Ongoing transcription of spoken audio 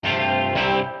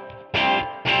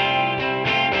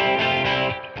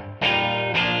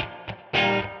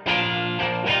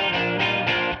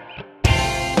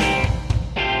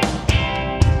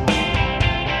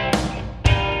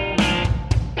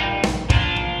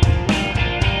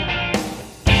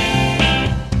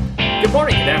Good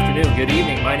morning, good afternoon, good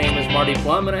evening. My name is Marty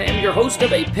Plum, and I am your host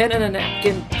of a Pen and a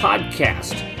Napkin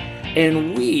podcast.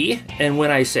 And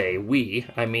when I say we,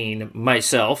 I mean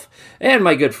myself and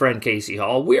my good friend Casey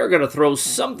Hall. We are going to throw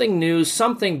something new,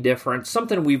 something different,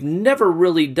 something we've never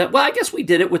really done. Well, I guess we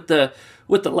did it with the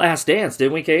Last Dance,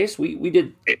 didn't we, Case? We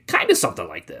did kind of something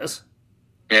like this.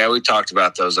 Yeah, we talked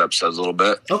about those episodes a little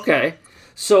bit. Okay,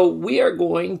 so we are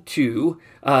going to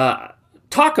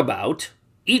talk about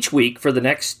each week for the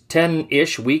next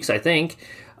 10-ish weeks, I think,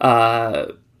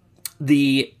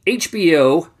 the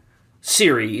HBO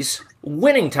series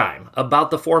Winning Time, about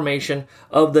the formation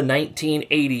of the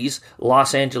 1980s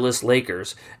Los Angeles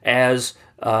Lakers as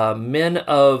men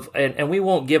of, and we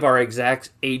won't give our exact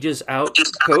ages out,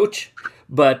 Coach,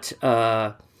 but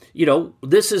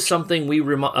this is something we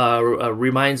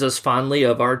reminds us fondly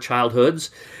of our childhoods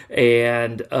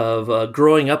and of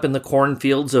growing up in the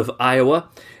cornfields of Iowa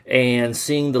and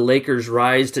seeing the Lakers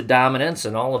rise to dominance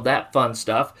and all of that fun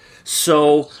stuff.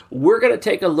 So we're going to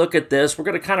take a look at this. We're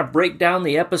going to kind of break down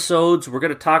the episodes. We're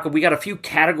going to talk. We got a few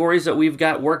categories that we've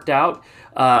got worked out.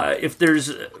 Let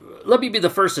me be the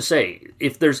first to say,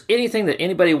 if there's anything that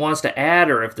anybody wants to add,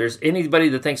 or if there's anybody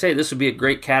that thinks, hey, this would be a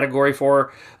great category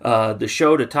for the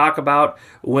show to talk about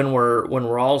when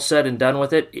we're all said and done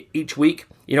with it each week,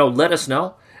 let us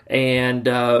know. And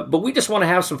but we just want to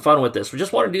have some fun with this. We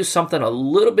just want to do something a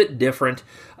little bit different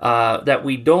that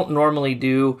we don't normally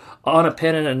do on a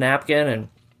pen and a napkin. And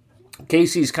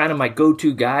Casey's kind of my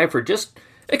go-to guy for just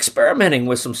experimenting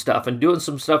with some stuff and doing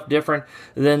some stuff different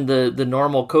than the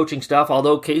normal coaching stuff.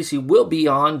 Although Casey will be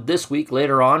on this week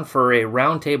later on for a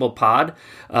roundtable pod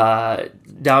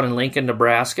down in Lincoln,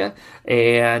 Nebraska,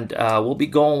 and we'll be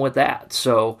going with that.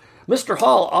 So, Mr.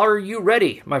 Hall, are you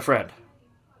ready, my friend?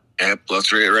 Yep, let's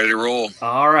get ready to roll.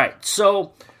 All right.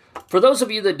 So, for those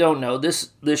of you that don't know, this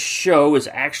show is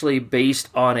actually based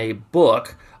on a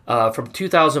book from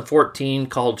 2014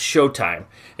 called Showtime,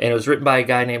 and it was written by a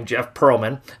guy named Jeff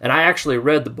Pearlman, and I actually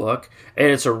read the book, and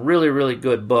it's a really, really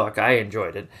good book. I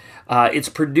enjoyed it. It's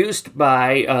produced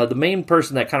by, the main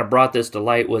person that kind of brought this to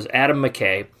light was Adam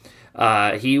McKay.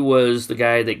 He was the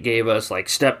guy that gave us like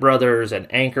Step Brothers and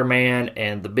Anchorman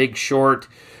and The Big Short,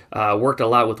 worked a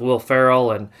lot with Will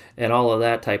Ferrell and all of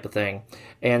that type of thing.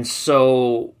 And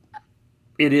so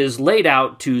it is laid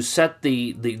out to set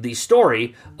the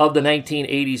story of the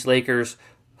 1980s Lakers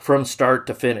from start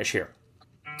to finish here.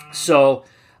 So,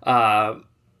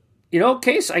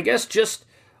 Case, I guess just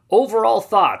overall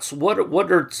thoughts. What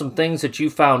are some things that you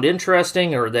found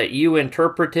interesting or that you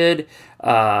interpreted?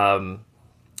 Some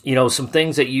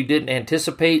things that you didn't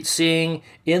anticipate seeing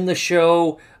in the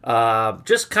show.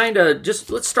 Let's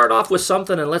start off with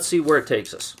something and let's see where it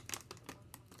takes us.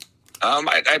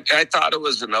 I thought it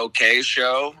was an okay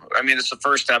show. I mean, it's the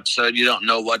first episode. You don't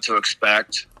know what to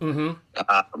expect and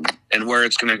where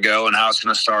it's going to go and how it's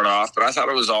going to start off. But I thought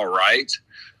it was all right.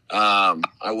 I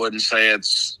wouldn't say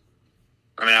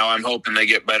I'm hoping they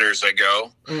get better as they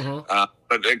go.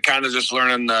 But it kind of just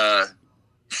learning the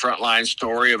frontline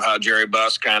story of how Jerry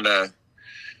Buss kind of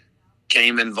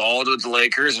came involved with the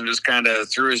Lakers and just kind of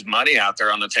threw his money out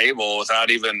there on the table without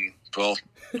even, I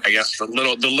guess the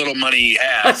little money he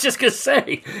had. I was just gonna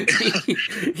say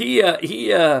he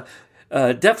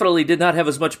definitely did not have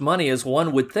as much money as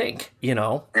one would think.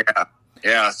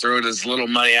 Yeah, throwing his little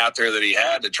money out there that he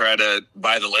had to try to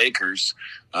buy the Lakers.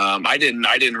 I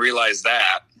didn't realize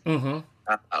that.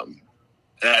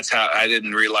 That's how I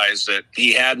didn't realize that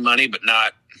he had money, but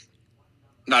not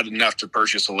enough to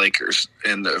purchase the Lakers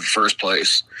in the first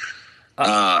place.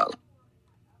 But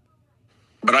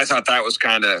I thought that was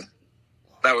kind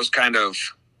of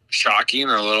shocking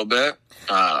a little bit.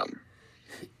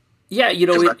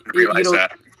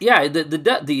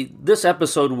 This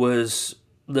episode was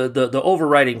the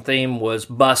overriding theme was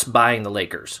Buss buying the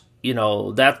Lakers.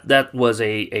 That was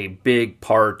a big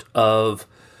part of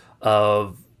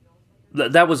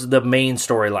that was the main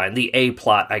storyline, the A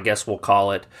plot, I guess we'll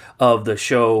call it, of the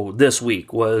show this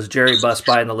week was Jerry Buss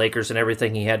buying the Lakers and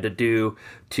everything he had to do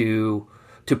to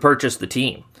purchase the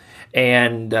team.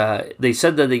 And they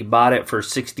said that he bought it for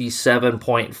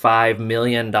 $67.5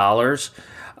 million,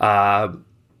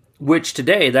 which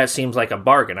today that seems like a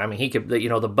bargain. I mean, he could,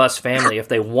 the Buss family, if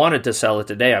they wanted to sell it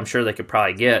today, I'm sure they could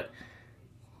probably get,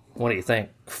 what do you think,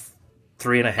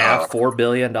 $3.5–4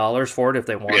 billion for it if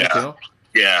they wanted to?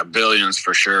 Yeah, billions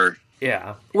for sure.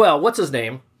 Yeah. Well, what's his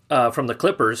name from the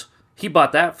Clippers? He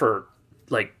bought that for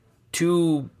like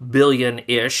 $2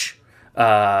 billion-ish.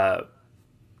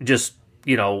 Just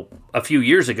a few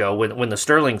years ago when the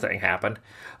Sterling thing happened.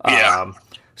 Yeah.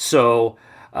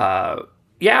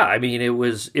 yeah, I mean, it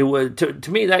was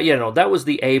to me that that was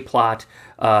the A plot.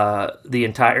 The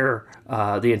entire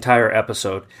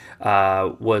episode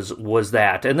was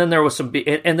that, and then there was some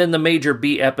B, and then the major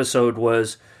B episode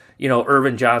was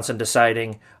Irvin Johnson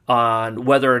deciding on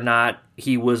whether or not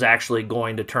he was actually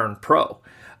going to turn pro,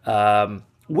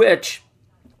 which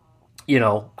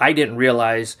I didn't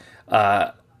realize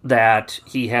that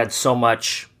he had so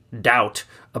much doubt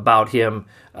about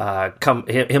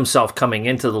himself coming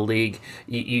into the league.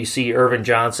 You see Irvin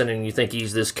Johnson and you think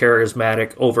he's this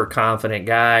charismatic, overconfident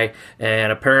guy,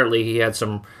 and apparently he had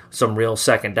some real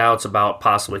second doubts about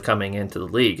possibly coming into the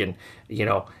league. And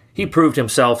he proved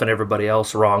himself and everybody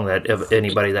else wrong, that of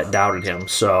anybody that doubted him.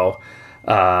 So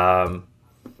that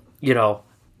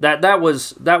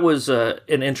was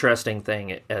an interesting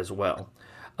thing as well.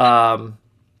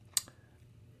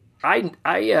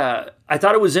 I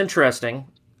thought it was interesting.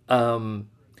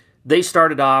 They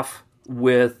started off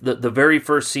with the very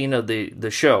first scene of the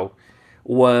show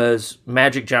was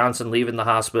Magic Johnson leaving the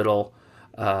hospital,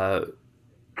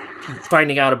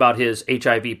 finding out about his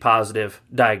HIV positive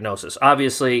diagnosis.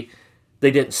 Obviously,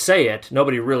 they didn't say it.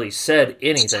 Nobody really said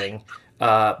anything.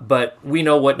 But we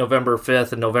know what November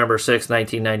 5th and November 6th,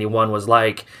 1991 was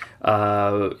like.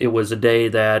 It was a day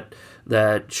that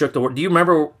shook the world. Do you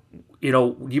remember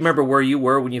where you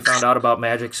were when you found out about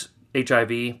Magic's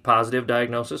HIV positive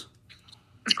diagnosis?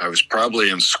 I was probably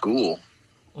in school.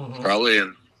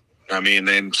 Mm-hmm.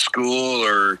 In school,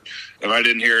 or if I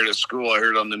didn't hear it at school, I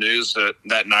heard it on the news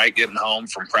that night getting home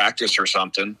from practice or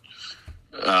something.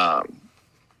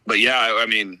 But yeah, I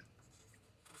mean,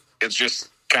 it's just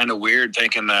kind of weird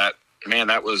thinking that, man,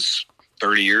 that was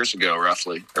 30 years ago,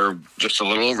 roughly, or just a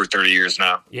little over 30 years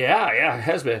now. Yeah, it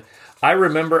has been. I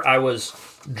remember I was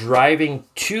driving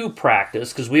to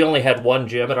practice because we only had one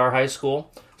gym at our high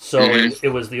school, so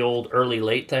it was the old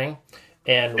early-late thing,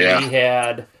 and we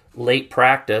had late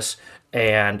practice,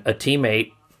 and a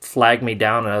teammate flagged me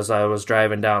down as I was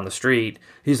driving down the street.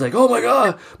 He's like, "Oh my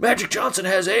God, Magic Johnson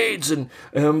has AIDS and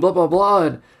blah blah blah."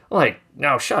 And I'm like,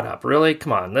 "No, shut up, really?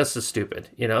 Come on, this is stupid."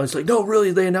 It's like, "No,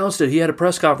 really, they announced it. He had a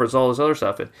press conference, all this other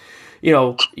stuff." And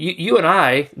you and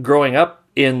I, growing up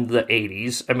in the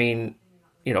 '80s, I mean,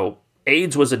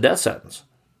 AIDS was a death sentence.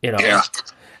 Yeah.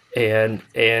 And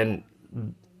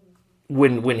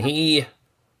when he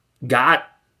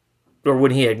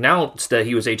when he announced that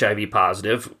he was HIV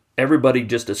positive, everybody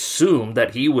just assumed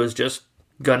that he was just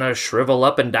gonna shrivel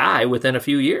up and die within a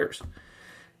few years.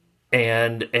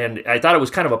 And I thought it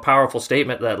was kind of a powerful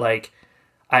statement that, like,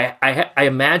 I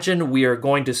imagine we are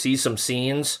going to see some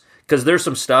scenes, because there's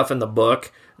some stuff in the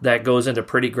book that goes into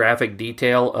pretty graphic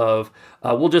detail of,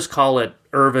 we'll just call it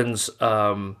Irvin's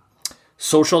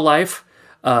social life,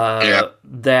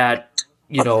 that,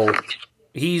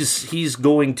 he's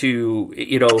going to,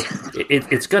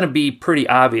 it's going to be pretty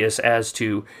obvious as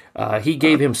to, he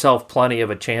gave himself plenty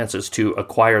of chances to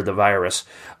acquire the virus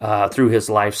through his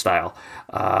lifestyle.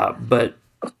 But,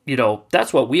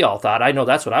 that's what we all thought. I know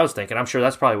that's what I was thinking. I'm sure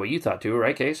that's probably what you thought too,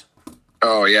 right, Case?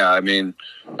 Oh, yeah. I mean,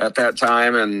 at that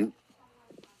time and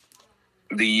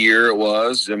the year it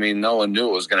was, I mean, no one knew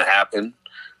it was going to happen,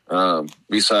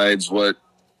 besides what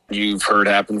you've heard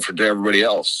happen for everybody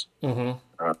else. Mm-hmm.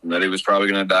 That he was probably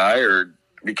going to die or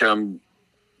become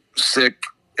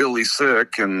illy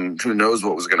sick, and who knows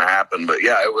what was going to happen. But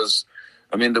yeah, it was,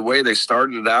 I mean, the way they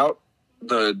started it out,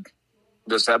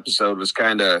 this episode was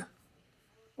kind of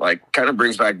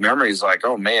brings back memories, like,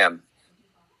 oh man,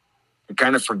 you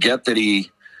kind of forget that he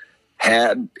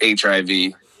had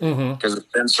HIV, because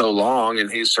it's been so long,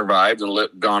 and he's survived and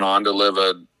gone on to live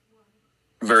a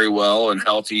very well and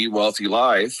healthy, wealthy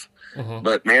life. Mm-hmm.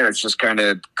 But man, it's just kind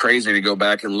of crazy to go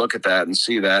back and look at that and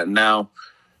see that. And now,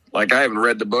 like, I haven't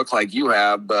read the book like you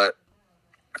have, but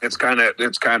it's kind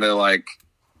of like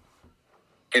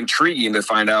intriguing to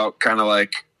find out kind of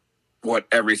like what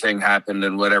everything happened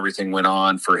and what everything went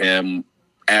on for him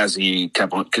as he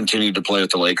continued to play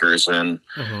with the Lakers and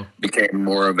became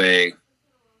more of a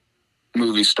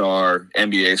movie star,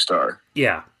 NBA star.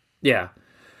 Yeah. Yeah.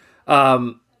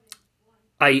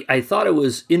 I thought it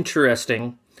was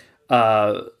interesting.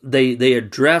 They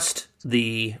addressed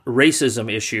the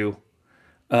racism issue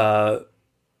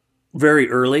very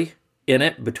early in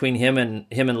it, between him and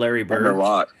Larry Bird.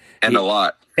 And a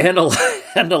lot.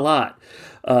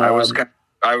 I was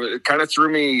kind of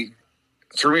threw me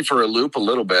for a loop a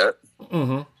little bit.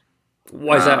 Mm-hmm.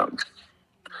 Why is that?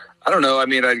 I don't know. I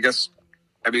mean, I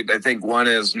think one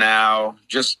is now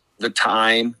just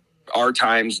our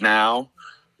times now.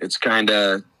 It's kind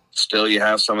of still, you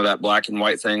have some of that black and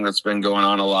white thing that's been going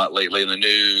on a lot lately in the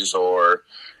news or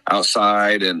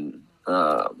outside. And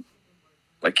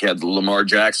like you had the Lamar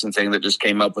Jackson thing that just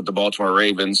came up with the Baltimore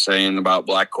Ravens saying about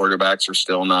black quarterbacks are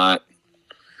still not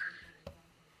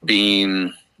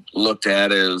being looked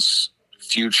at as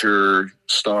future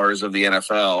stars of the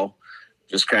NFL.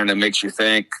 Just kind of makes you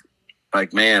think,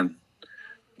 like, man,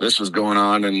 this was going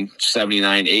on in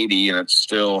 79, 80, and it's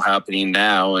still happening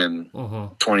now in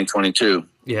 2022.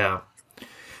 Yeah.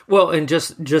 Well, and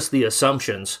just the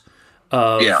assumptions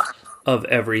of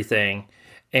everything.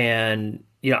 And,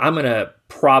 I'm going to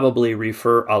probably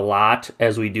refer a lot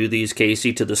as we do these,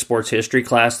 Casey, to the sports history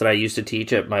class that I used to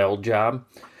teach at my old job.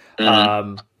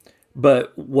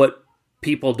 But what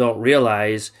people don't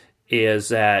realize is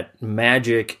that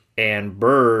Magic and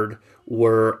Bird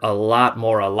were a lot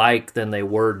more alike than they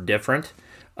were different.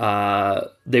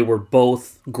 They were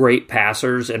both great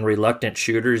passers and reluctant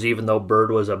shooters, even though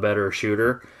Bird was a better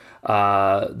shooter.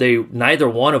 Neither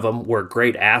one of them were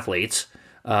great athletes.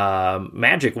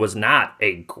 Magic was not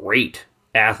a great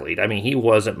athlete. I mean, he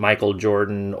wasn't Michael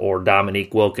Jordan or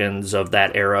Dominique Wilkins of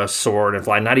that era, sword and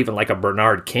fly, not even like a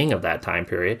Bernard King of that time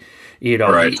period.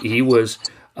 Right. He was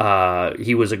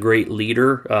a great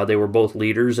leader. They were both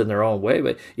leaders in their own way,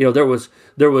 but there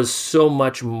was so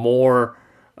much more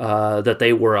that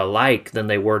they were alike than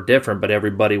they were different. But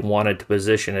everybody wanted to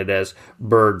position it as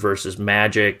Bird versus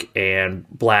Magic and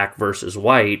black versus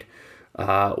white,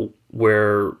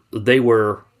 where they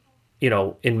were,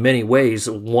 in many ways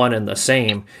one and the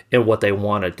same in what they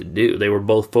wanted to do. They were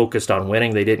both focused on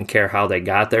winning. They didn't care how they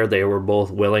got there. They were both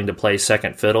willing to play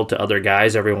second fiddle to other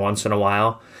guys every once in a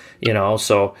while.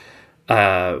 So,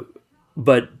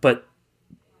 but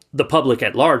the public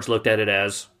at large looked at it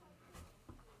as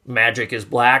Magic is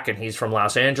black and he's from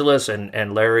Los Angeles,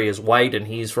 and Larry is white and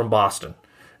he's from Boston.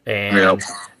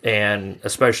 And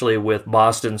especially with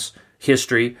Boston's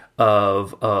history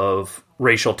of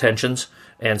racial tensions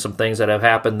and some things that have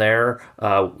happened there.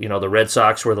 The Red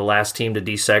Sox were the last team to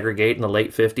desegregate in the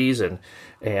late 50s.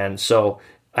 And so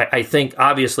I think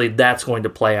obviously that's going to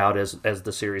play out as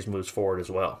the series moves forward as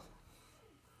well.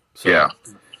 So, yeah.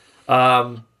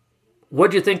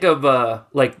 What do you think of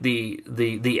like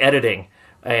the editing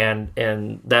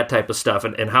and that type of stuff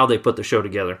and how they put the show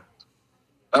together?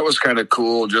 That was kind of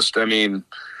cool. Just,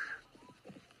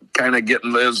 kind of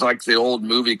getting those like the old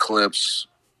movie clips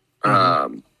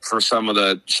for some of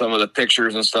the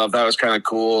pictures and stuff. That was kind of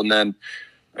cool. And then,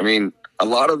 a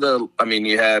lot of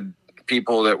you had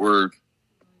people that were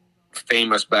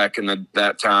famous back in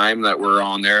that time that were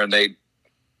on there, and they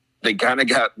kind of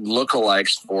got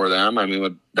lookalikes for them.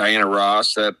 With Diana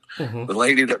Ross, the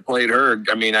lady that played her,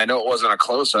 I know it wasn't a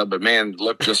close-up, but man,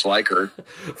 looked just like her.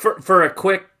 For a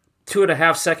quick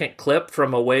 2.5 second clip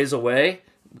from a ways away.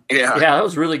 Yeah, that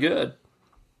was really good.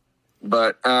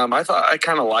 But I thought I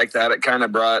kind of liked that. It kind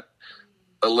of brought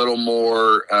a little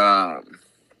more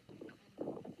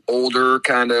older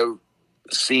kind of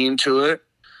scene to it,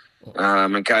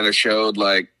 and kind of showed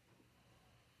like,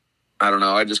 I don't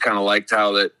know. I just kind of liked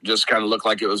how that just kind of looked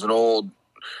like it was an old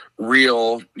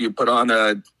reel you put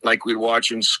on like we'd watch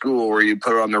in school, where you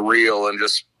put it on the reel and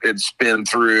just it'd spin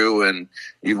through and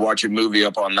you'd watch a movie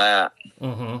up on that.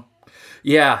 Mm-hmm.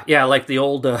 Yeah, like the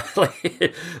old,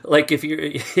 like if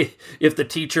the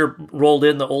teacher rolled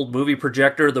in the old movie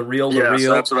projector, the reel.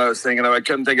 So that's what I was thinking of. I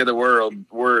couldn't think of the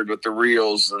word with the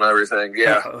reels and everything.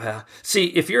 Yeah. See,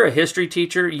 if you're a history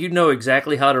teacher, you know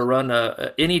exactly how to run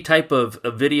any type of a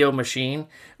video machine.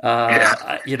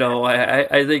 I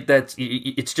think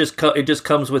it just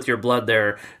comes with your blood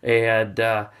there, and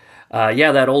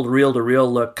that old reel to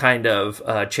reel look kind of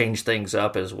changed things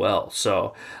up as well.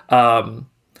 So.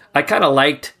 I kind of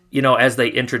liked, as they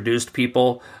introduced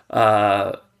people,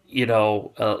 they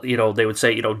would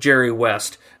say, Jerry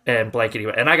West and blankety.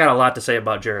 And I got a lot to say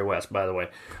about Jerry West, by the way.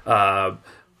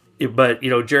 But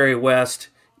Jerry West,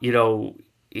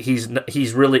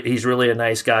 he's really a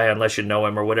nice guy unless you know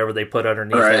him or whatever they put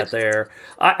underneath that there.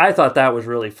 I thought that was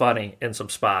really funny in some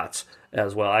spots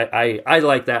as well. I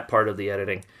like that part of the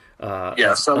editing.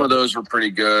 Some of those were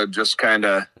pretty good. Just kind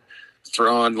of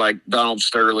throwing like Donald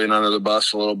Sterling under the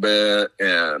bus a little bit,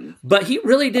 but he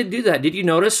really did do that. Did you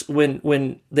notice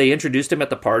when they introduced him at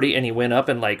the party and he went up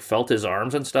and like felt his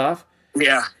arms and stuff?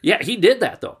 Yeah, he did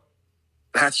that though.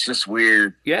 That's just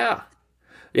weird. Yeah,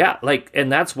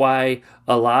 and that's why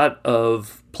a lot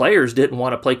of players didn't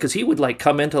want to play, because he would like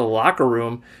come into the locker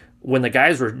room when the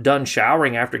guys were done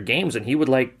showering after games, and he would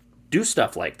like do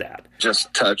stuff like that.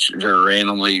 Just touch or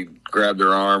randomly grab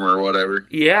their arm or whatever.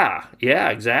 Yeah,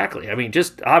 exactly.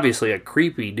 Just obviously a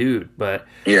creepy dude, but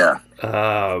yeah.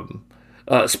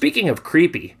 Speaking of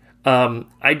creepy,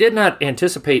 I did not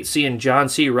anticipate seeing John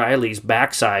C. Reilly's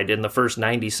backside in the first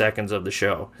 90 seconds of the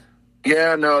show.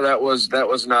 Yeah, no, that was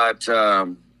not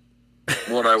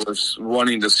what I was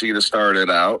wanting to see to start it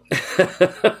out.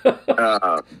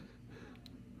 Uh,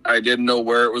 I didn't know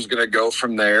where it was going to go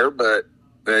from there, but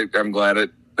I'm glad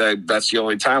that's the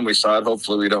only time we saw it.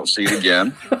 Hopefully, we don't see it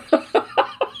again.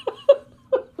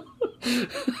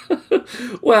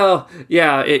 Well,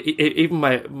 yeah. Even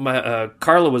my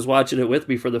Carla was watching it with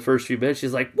me for the first few minutes.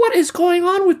 She's like, "What is going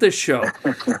on with this show?"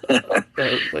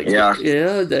 Yeah.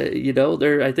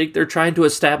 I think they're trying to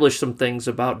establish some things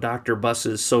about Dr.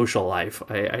 Buss's social life.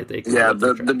 I think. Yeah,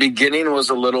 the beginning was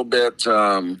a little bit.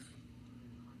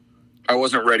 I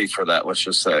wasn't ready for that. Let's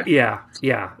just say. Yeah.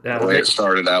 The way it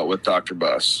started out with Dr.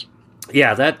 Buss.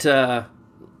 Yeah, that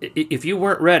if you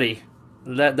weren't ready,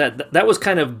 that was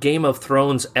kind of Game of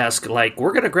Thrones-esque. Like,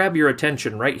 we're gonna grab your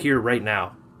attention right here, right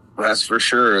now. That's for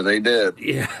sure. They did.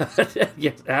 Yeah,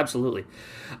 yeah, absolutely.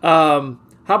 How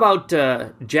about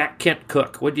Jack Kent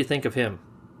Cooke? What do you think of him?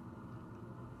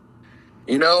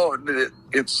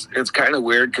 It's kind of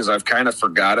weird because I've kind of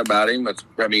forgot about him.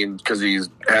 Because he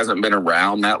hasn't been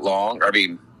around that long.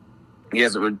 He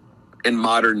hasn't been in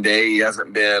modern day. He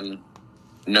hasn't been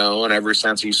known ever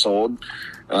since he sold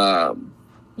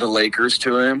the Lakers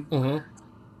to him. Mm-hmm.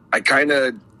 I kind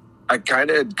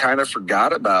of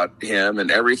forgot about him and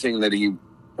everything that he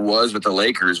was with the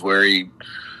Lakers, where he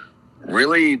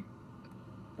really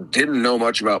didn't know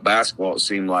much about basketball. It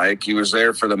seemed like he was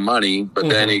there for the money, but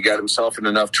then he got himself in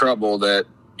enough trouble that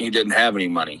he didn't have any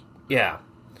money. Yeah.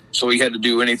 So he had to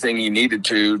do anything he needed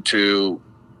to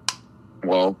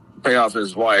pay off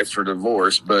his wife for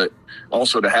divorce, but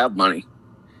also to have money.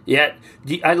 Yeah,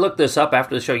 I looked this up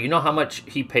after the show. You know how much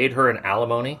he paid her in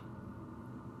alimony?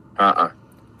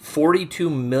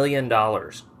 $42 million.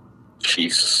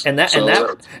 Jesus. And that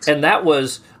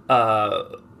was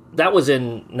in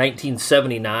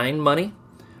 1979 money.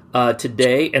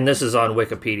 Today, and this is on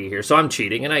Wikipedia here, so I'm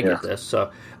cheating, and I get this.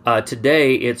 So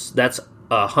today, that's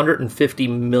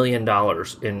 $150 million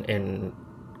in.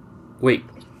 Wait,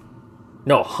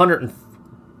 no, 100.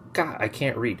 God, I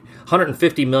can't read.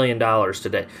 $150 million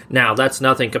today. Now, that's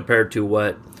nothing compared to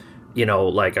what,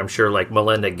 like I'm sure like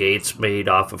Melinda Gates made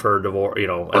off of her divorce, and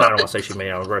I don't want to say she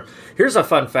made off of her. Here's a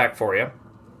fun fact for you.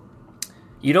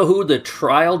 You know who the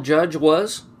trial judge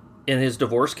was in his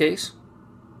divorce case?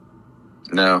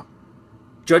 No.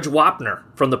 Judge Wapner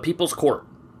from the People's Court.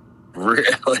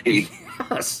 Really?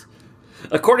 Yes.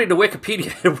 According to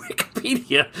Wikipedia,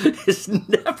 Wikipedia is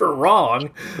never wrong,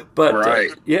 but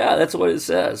right. Yeah, that's what it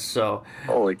says. So,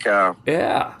 holy cow!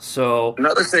 Yeah. So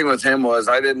another thing with him was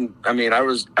I didn't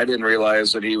realize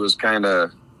that he was kind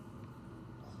of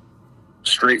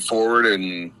straightforward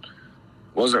and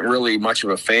wasn't really much of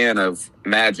a fan of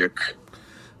Magic.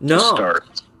 No. To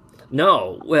start.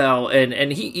 No. Well,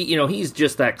 and he he's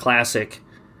just that classic.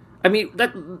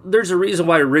 There's a reason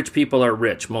why rich people are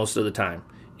rich most of the time.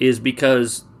 Is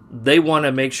because they want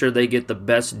to make sure they get the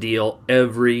best deal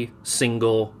every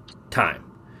single time.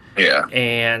 Yeah.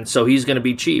 And so he's going to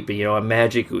be cheap.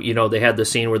 Magic, they had the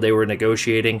scene where they were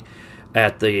negotiating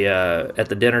at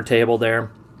the dinner table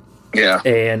there. Yeah.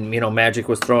 And, Magic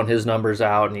was throwing his numbers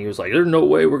out, and he was like, there's no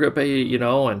way we're going to pay you,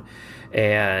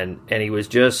 and he was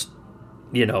just,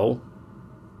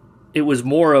 it was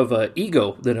more of an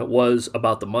ego than it was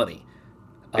about the money.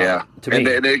 Yeah. To me.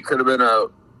 And it could have been a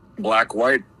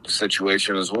black-white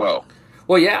situation as well.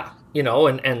 Well, yeah,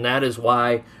 and that is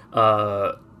why,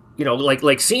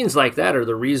 like scenes like that are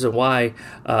the reason why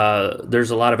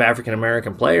there's a lot of African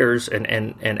American players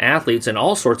and athletes in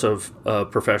all sorts of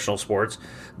professional sports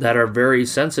that are very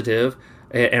sensitive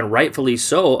and rightfully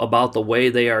so about the way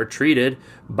they are treated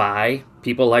by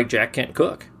people like Jack Kent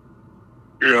Cooke.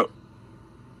 Yeah.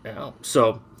 Yeah.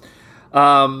 So,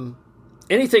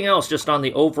 anything else just on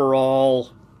the overall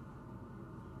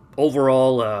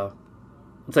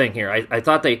thing here? I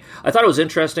thought it was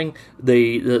interesting.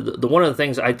 The one of the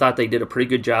things I thought they did a pretty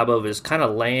good job of is kind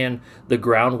of laying the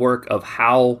groundwork of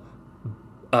how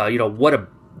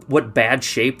what bad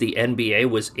shape the NBA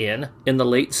was in the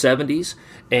late 70s,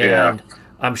 and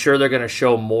I'm sure they're going to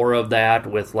show more of that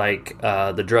with like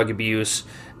the drug abuse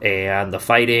and the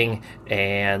fighting,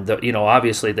 and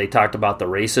obviously they talked about the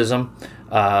racism.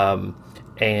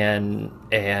 And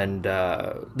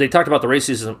they talked about the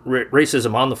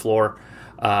racism on the floor,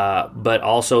 but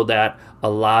also that a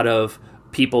lot of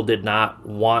people did not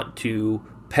want to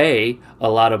pay a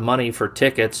lot of money for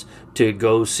tickets to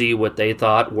go see what they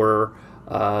thought were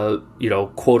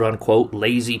quote unquote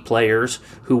lazy players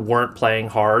who weren't playing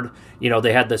hard.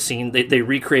 They had the scene. They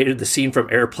recreated the scene from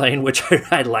Airplane, which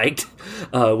I liked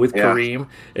with Kareem.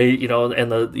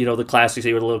 And the classic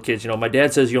scene with the little kids. My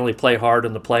dad says you only play hard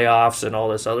in the playoffs and all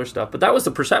this other stuff. But that was the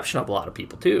perception of a lot of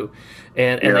people too,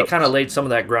 and they kind of laid some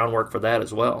of that groundwork for that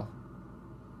as well.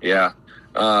 Yeah,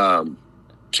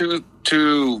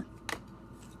 two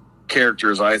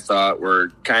characters I thought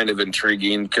were kind of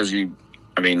intriguing because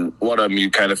one of them you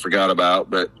kind of forget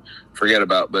about, but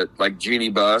like Jeannie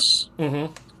Buss.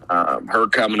 Mm-hmm. Her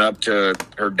coming up to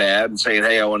her dad and saying,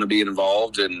 "Hey, I want to be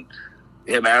involved," and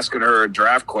him asking her a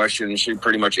draft question, and she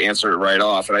pretty much answered it right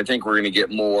off. And I think we're going to get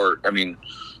more.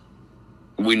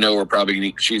 We know we're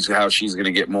probably she's going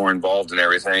to get more involved in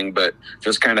everything, but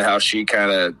just kind of how she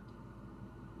kind of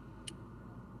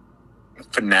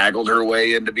finagled her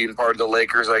way into being part of the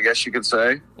Lakers, I guess you could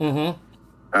say. Mm-hmm.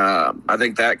 I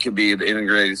think that could be an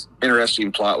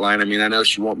interesting plot line. I know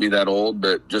she won't be that old,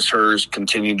 but just hers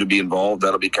continuing to be involved,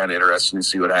 that'll be kind of interesting to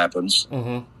see what happens.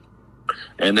 Mm-hmm.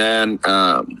 And then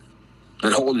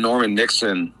the whole Norman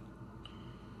Nixon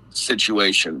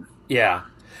situation. Yeah.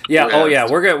 Oh yeah,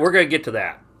 we're gonna get to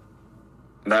that.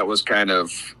 That was kind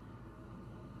of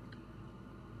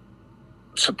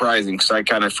surprising because I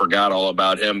kind of forgot all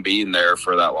about him being there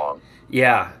for that long.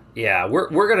 Yeah, we're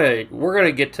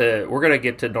gonna get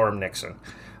to Norm Nixon,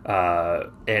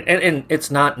 and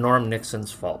it's not Norm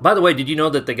Nixon's fault. By the way, did you know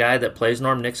that the guy that plays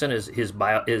Norm Nixon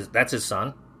that's his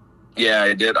son? Yeah,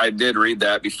 I did read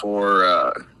that before.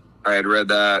 I had read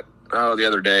that the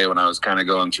other day when I was kind of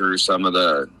going through some of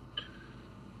the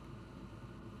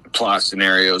plot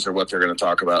scenarios or what they're going to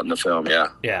talk about in the film.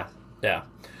 Yeah.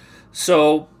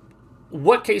 So,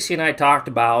 what Casey and I talked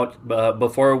about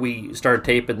before we started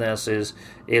taping this is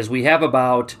we have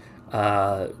about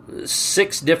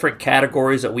 6 different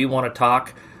categories that we want to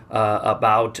talk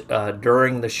about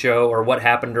during the show, or what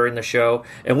happened during the show,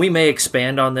 and we may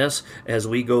expand on this as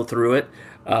we go through it.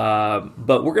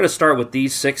 But we're going to start with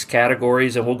these 6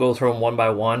 categories, and we'll go through them one by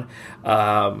one.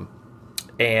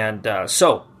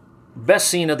 So, best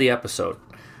scene of the episode.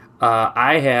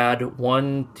 I had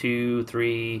 1, 2,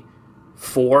 3,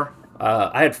 4.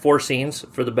 I had 4 scenes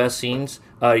for the best scenes.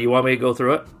 You want me to go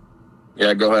through it?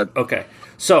 Yeah, go ahead. Okay.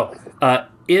 So,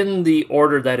 in the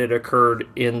order that it occurred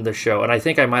in the show, and I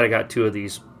think I might have got 2 of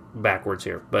these backwards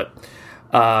here, but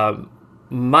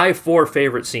my 4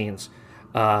 favorite scenes,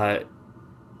 right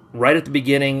at the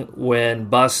beginning when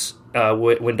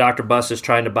when Dr. Buss is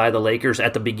trying to buy the Lakers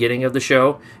at the beginning of the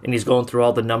show, and he's going through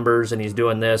all the numbers, and he's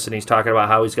doing this, and he's talking about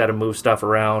how he's got to move stuff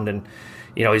around, and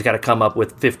he's got to come up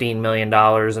with $15 million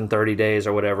in 30 days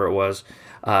or whatever it was.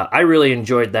 I really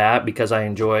enjoyed that because I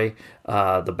enjoy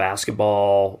the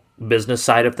basketball business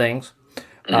side of things.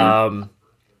 Mm-hmm.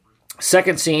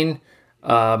 Second scene,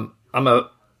 I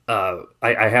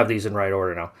have these in right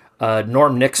order now.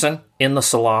 Norm Nixon in the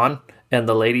salon, and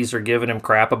the ladies are giving him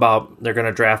crap about they're going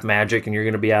to draft Magic and you're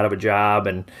going to be out of a job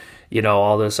and,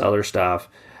 all this other stuff.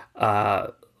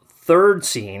 Third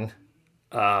scene,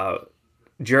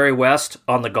 Jerry West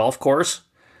on the golf course.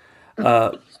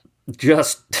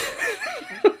 Just,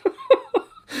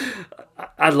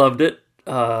 I loved it.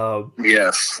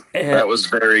 Yes, that was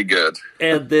very good.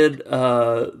 And then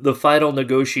the final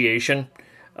negotiation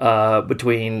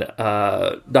between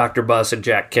Dr. Buss and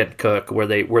Jack Kent Cooke, where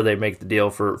they make the deal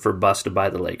for Buss to buy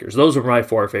the Lakers. Those were my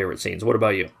 4 favorite scenes. What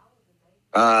about you?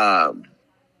 I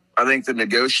think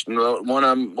the one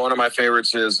of my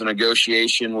favorites is the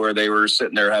negotiation where they were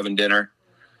sitting there having dinner.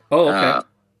 Oh, okay.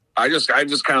 I just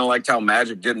kind of liked how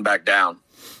Magic didn't back down.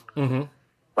 Mm-hmm.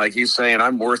 Like he's saying,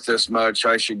 I'm worth this much.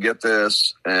 I should get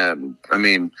this. And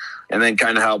then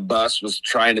kind of how Buss was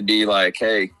trying to be like,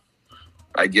 hey,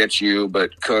 I get you,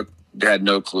 but Cook had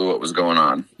no clue what was going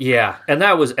on. Yeah, and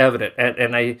that was evident.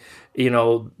 And I,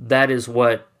 that is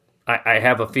what I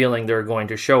have a feeling they're going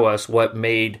to show us what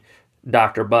made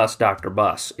Dr.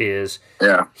 Buss is.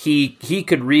 Yeah. He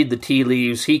could read the tea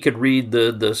leaves, he could read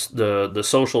the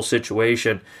social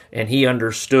situation, and he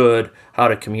understood how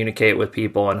to communicate with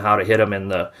people and how to hit them in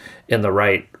the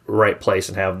right place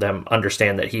and have them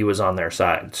understand that he was on their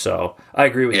side. So I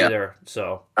agree with you there.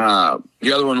 So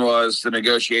the other one was the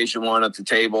negotiation one at the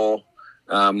table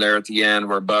there at the end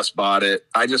where Buss bought it.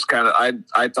 I just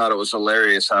I thought it was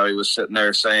hilarious how he was sitting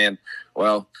there saying,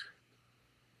 well,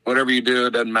 whatever you do,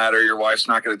 it doesn't matter. Your wife's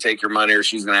not going to take your money or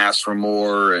she's going to ask for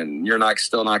more, and you're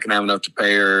still not going to have enough to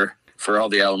pay her for all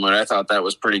the alimony. I thought that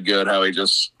was pretty good how he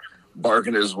just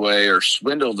bargained his way or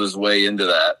swindled his way into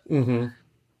that. Mm-hmm.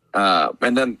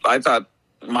 And then I thought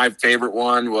my favorite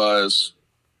one was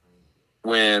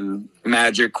when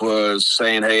Magic was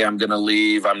saying, "Hey, I'm going to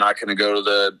leave. I'm not going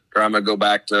to I'm going to go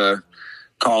back to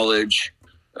college."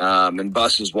 And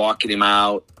Bus is walking him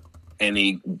out, and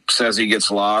he says he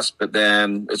gets lost, but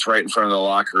then it's right in front of the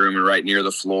locker room and right near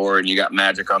the floor, and you got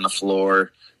Magic on the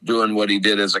floor doing what he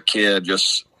did as a kid,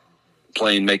 just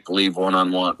playing make-believe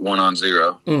 1-on-1,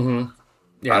 1-on-0. Mm-hmm.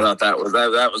 Yeah. I thought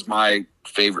that was my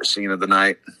favorite scene of the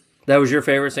night. That was your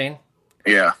favorite scene?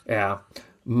 Yeah. Yeah.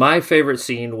 My favorite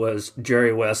scene was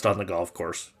Jerry West on the golf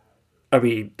course. I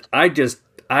mean, I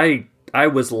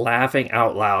was laughing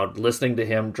out loud listening to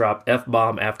him drop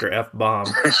F-bomb after F-bomb.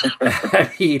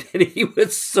 I mean, and he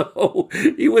was so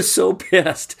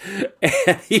pissed,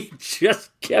 and he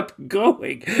just kept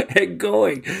going and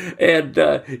going. And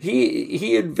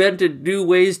he invented new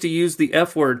ways to use the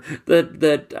F word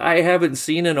that I haven't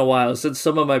seen in a while since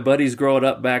some of my buddies growing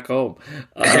up back home.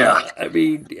 I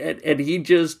mean, and he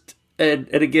just. And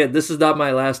again, this is not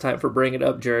my last time for bringing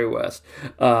up Jerry West.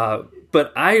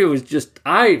 But I was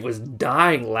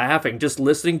dying laughing just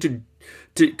listening to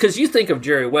because you think of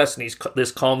Jerry West and he's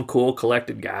this calm, cool,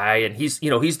 collected guy, and he's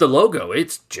the logo.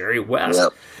 It's Jerry West,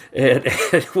 yep. and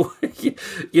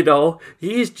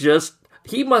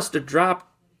he must have dropped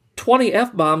 20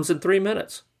 F-bombs in 3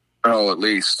 minutes. Oh, at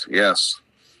least, yes.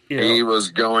 He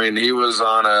was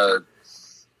on a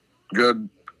good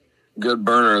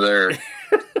burner there.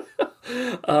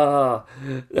 That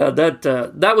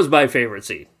was my favorite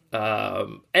scene.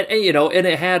 And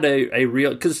it had a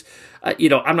real, because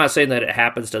I'm not saying that it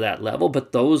happens to that level,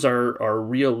 but those are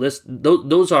realistic.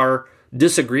 Those are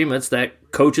disagreements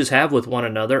that coaches have with one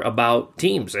another about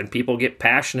teams, and people get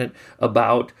passionate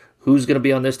about who's going to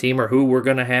be on this team or who we're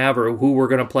going to have or who we're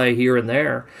going to play here and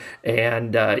there.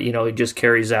 And, it just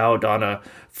carries out on a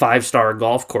 5-star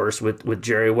golf course with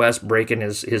Jerry West breaking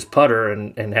his putter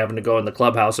and having to go in the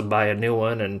clubhouse and buy a new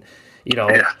one. And,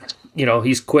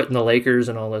 he's quitting the Lakers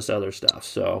and all this other stuff.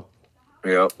 So,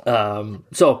 yep.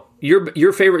 So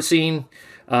your favorite scene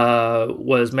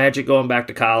was Magic going back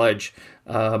to college.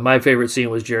 My favorite scene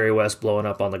was Jerry West blowing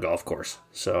up on the golf course.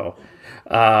 So,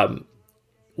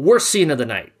 worst scene of the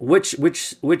night, which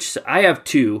I have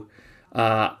two,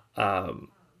 and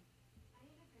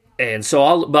so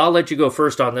I'll let you go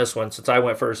first on this one since I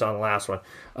went first on the last one.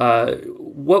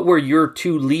 What were your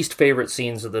two least favorite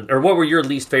scenes what were your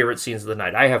least favorite scenes of the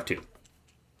night? I have two.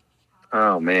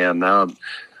 Oh man, now,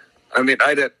 I mean,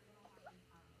 I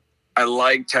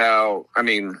liked how, I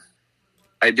mean,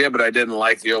 I did, but I didn't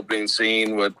like the opening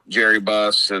scene with Jerry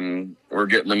Buss and we're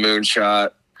getting the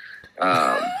moonshot.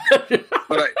 But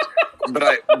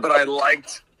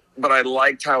I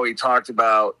liked how he talked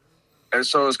about, and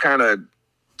so it was kind of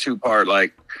two-part.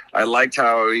 Like, I liked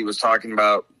how he was talking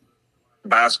about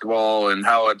basketball and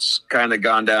how it's kind of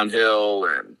gone downhill,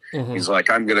 and he's like,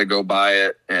 I'm going to go buy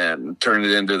it and turn it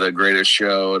into the greatest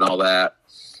show and all that.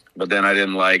 But then I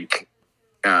didn't like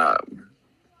the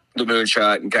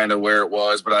moonshot and kind of where it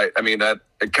was. But I mean, that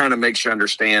it kind of makes you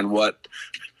understand what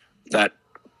that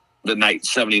the night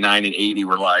 79 and 80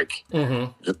 were like,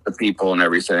 just the people and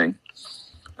everything.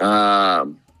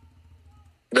 Another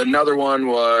one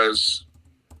was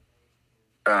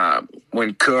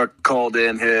when Cook called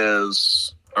in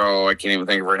his, I can't even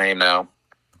think of her name now,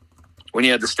 when he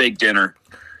had the steak dinner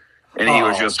and he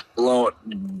was just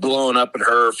blowing up at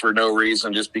her for no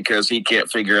reason, just because he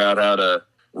can't figure out how to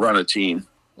run a team.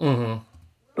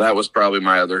 That was probably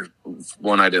my other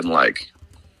one I didn't like.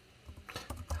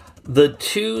 The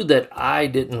two that I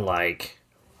didn't like,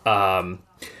 and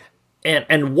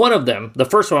one of them, the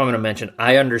first one I'm going to mention,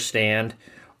 I understand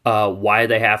why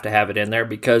they have to have it in there,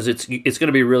 because it's going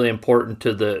to be really important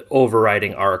to the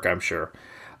overriding arc, I'm sure.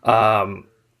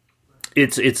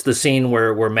 It's the scene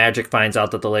where Magic finds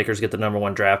out that the Lakers get the number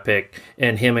 1 draft pick,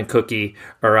 and him and Cookie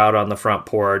are out on the front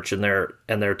porch, and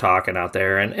they're talking out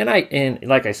there, and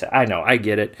like I said, I know, I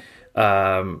get it.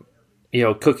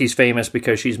 Cookie's famous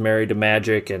because she's married to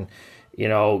Magic, and,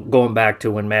 going back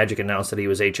to when Magic announced that he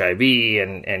was HIV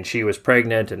and she was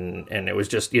pregnant, and it was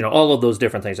just, all of those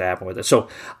different things that happened with it. So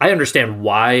I understand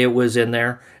why it was in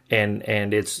there, and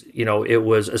it's, it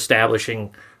was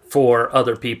establishing for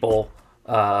other people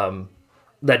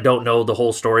that don't know the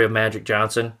whole story of Magic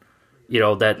Johnson,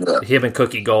 that him and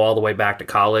Cookie go all the way back to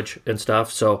college and stuff.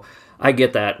 So I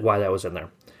get why that was in there.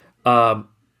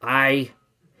 I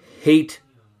hate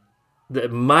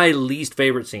my least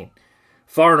favorite scene,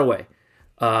 far and away.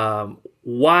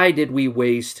 Why did we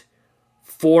waste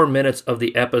 4 minutes of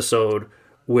the episode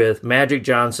with Magic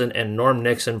Johnson and Norm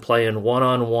Nixon playing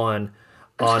one-on-one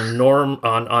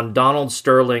on Donald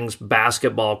Sterling's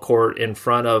basketball court in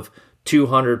front of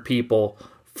 200 people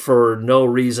for no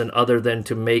reason other than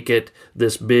to make it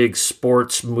this big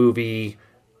sports movie.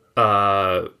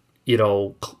 Every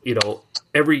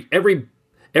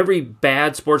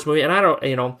bad sports movie, and I don't,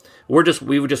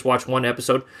 we would just watch one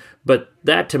episode, but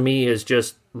that to me is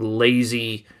just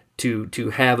lazy to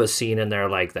have a scene in there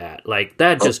like that. Like,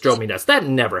 that just drove me nuts. That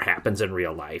never happens in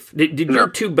real life. Did your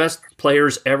two best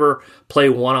players ever play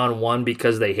one-on-one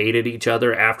because they hated each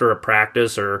other after a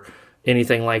practice or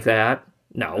anything like that?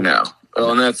 No.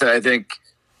 Well, and that's, I think,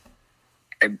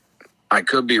 I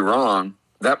could be wrong.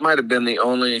 That might have been the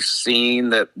only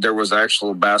scene that there was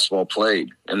actual basketball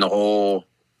played in the whole.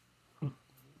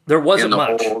 There wasn't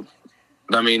much.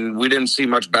 We didn't see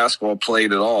much basketball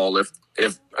played at all. If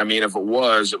it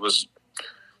was,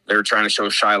 they were trying to show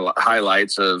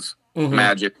highlights of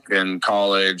Magic in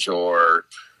college, or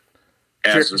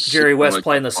Jerry West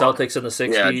playing the Celtics in the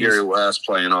 60s. Yeah, Jerry West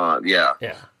playing on. Yeah.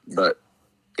 But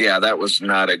yeah, that was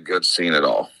not a good scene at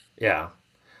all. Yeah.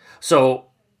 So,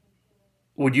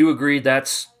 would you agree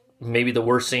that's maybe the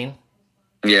worst scene?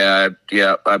 Yeah,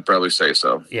 I'd probably say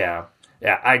so. Yeah.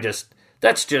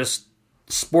 That's just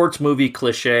sports movie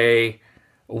cliche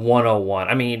 101.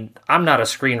 I mean, I'm not a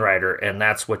screenwriter, and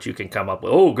that's what you can come up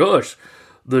with. Oh, gosh,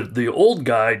 the old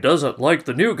guy doesn't like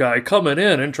the new guy coming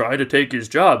in and trying to take his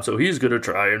job, so he's going to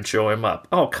try and show him up.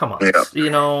 Oh, come on.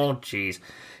 Yeah. Geez.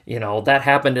 That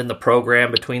happened in the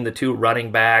program between the two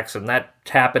running backs, and that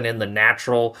happened in The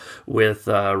Natural with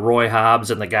Roy Hobbs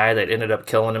and the guy that ended up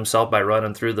killing himself by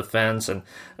running through the fence, and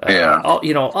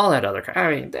all that other.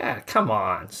 I mean, come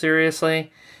on,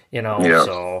 seriously,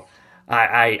 So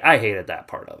I hated that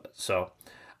part of it. So,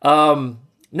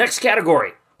 next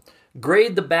category: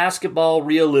 grade the basketball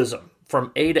realism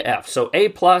from A to F. So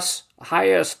A+,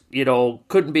 highest,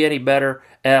 couldn't be any better.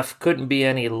 F, couldn't be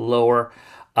any lower.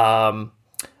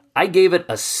 I gave it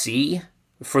a C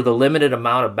for the limited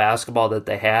amount of basketball that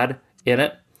they had in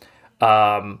it.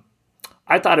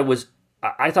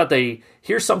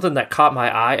 Here's something that caught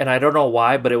my eye, and I don't know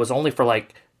why, but it was only for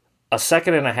like a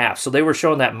second and a half. So they were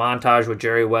showing that montage with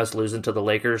Jerry West losing to the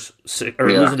Lakers,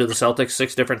 losing to the Celtics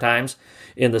 6 different times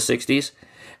in the 60s.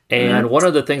 And one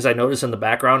of the things I noticed in the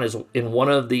background is in one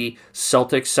of the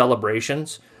Celtics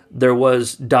celebrations, there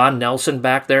was Don Nelson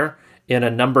back there in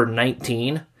a number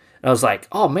 19. I was like,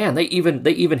 oh man, they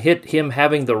even hit him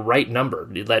having the right number.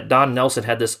 That Don Nelson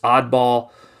had this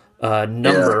oddball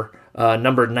number,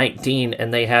 number 19,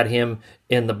 and they had him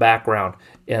in the background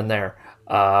in there.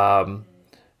 So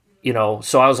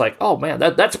I was like, oh man,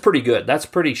 that's pretty good. That's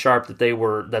pretty sharp that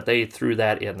they threw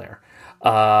that in there.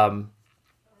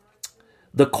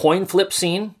 The coin flip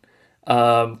scene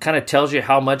kind of tells you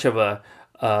how much of a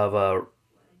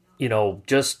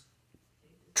just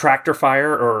tractor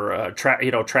fire or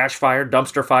trash fire,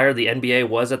 dumpster fire the NBA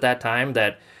was at that time.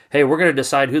 That, hey, we're going to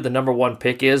decide who the number one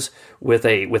pick is with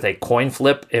a coin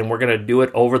flip, and we're going to do it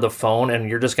over the phone, and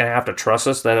you're just going to have to trust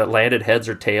us that it landed heads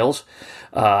or tails.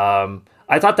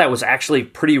 I thought that was actually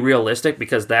pretty realistic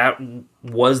because that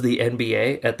was the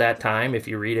NBA at that time, if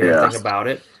you read anything about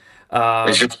it.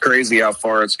 It's just crazy how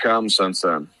far it's come since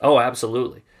then. Oh,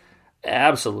 absolutely.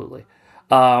 Absolutely.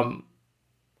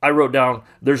 I wrote down,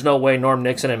 there's no way Norm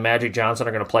Nixon and Magic Johnson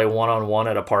are going to play one-on-one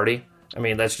at a party. I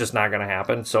mean, that's just not going to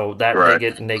happen. So they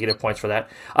get negative points for that.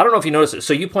 I don't know if you noticed it.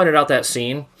 So you pointed out that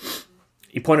scene.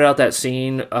 You pointed out that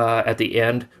scene at the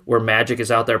end where Magic is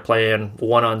out there playing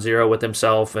 1-on-0 with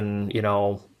himself and,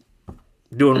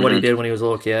 doing what he did when he was a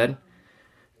little kid.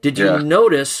 Did you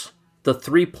notice the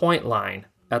 3-point line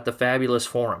at the Fabulous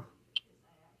Forum?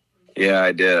 Yeah,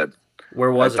 I did.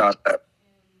 Where was it?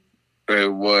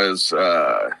 It was,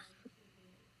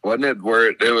 wasn't it? Where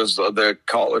it was the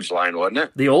college line, wasn't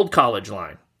it? The old college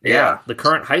line. Yeah. The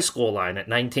current high school line at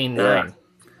 19-9. Yeah.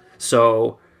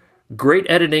 So, great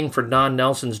editing for Don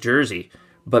Nelson's jersey,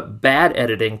 but bad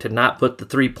editing to not put the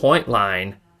 3-point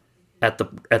line at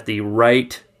the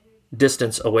right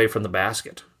distance away from the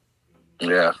basket.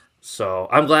 Yeah. So,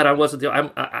 I'm glad I wasn't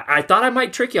I thought I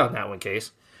might trick you on that one,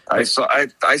 Case. I saw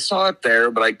it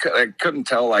there, but I couldn't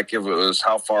tell like if it was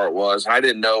how far it was. I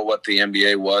didn't know what the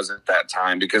NBA was at that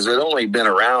time because it had only been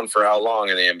around for how long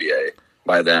in the NBA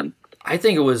by then. I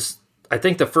think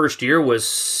the first year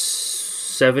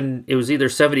was it was either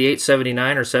 78,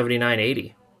 79 or 79,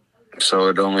 80. So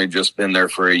it only just been there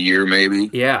for a year maybe.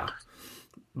 Yeah.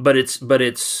 But it's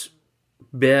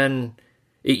been,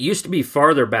 it used to be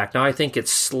farther back. Now I think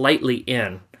it's slightly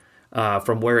in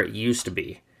from where it used to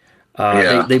be.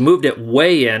 They moved it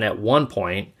way in at one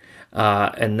point,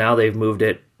 and now they've moved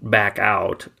it back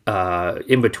out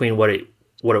in between what it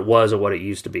was and what it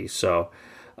used to be. So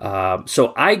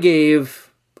I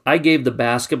gave the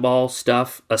basketball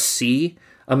stuff a C.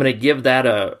 I'm going to give that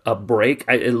a break.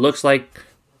 It looks like,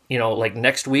 like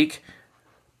next week,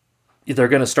 they're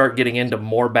going to start getting into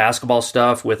more basketball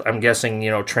stuff with, I'm guessing,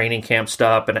 training camp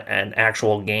stuff and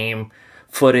actual game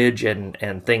footage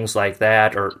and things like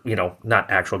that, or,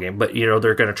 not actual game, but,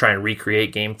 they're going to try and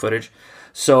recreate game footage.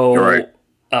 So Right.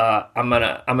 I'm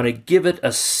gonna give it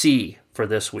a C for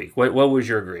this week. What was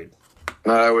your grade?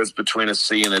 I was between a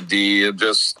C and a D.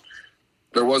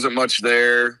 There wasn't much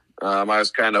there. I was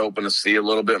kind of hoping to see a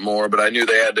little bit more, but I knew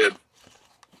they had to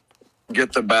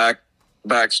get the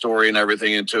backstory and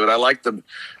everything into it. I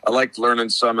liked learning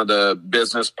some of the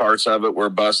business parts of it, where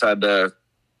Bus had to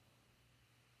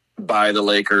buy the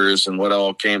Lakers and what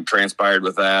all transpired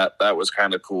with that. That was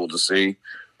kind of cool to see,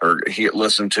 or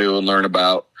listen to and learn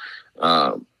about.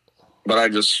 But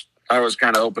I was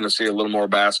kind of hoping to see a little more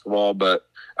basketball, but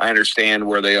I understand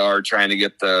where they are trying to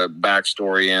get the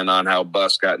backstory in on how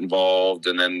Bus got involved,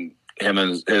 and then him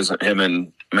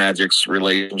and Magic's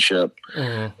relationship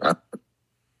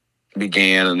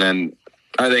began. And then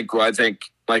I think,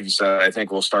 like you said, I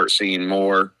think we'll start seeing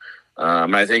more.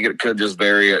 I think it could just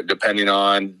vary depending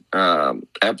on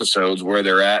episodes, where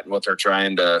they're at and what they're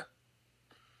trying to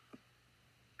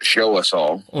show us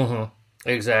all. Mm-hmm.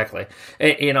 Exactly.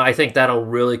 And, I think that'll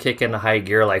really kick into high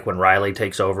gear, like when Riley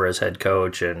takes over as head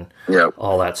coach and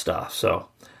all that stuff. So,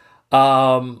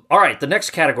 all right, the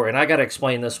next category, and I got to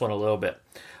explain this one a little bit.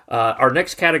 Our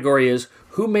next category is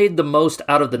who made the most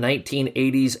out of the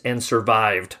 1980s and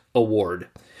survived award.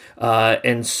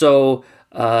 And so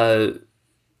at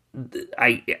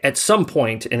some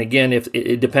point, and again, if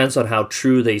it depends on how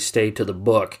true they stay to the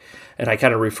book, and I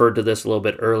kind of referred to this a little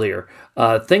bit earlier,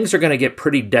 things are going to get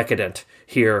pretty decadent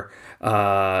here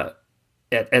at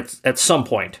some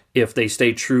point if they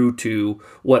stay true to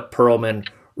what Perlman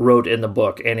wrote in the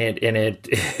book, and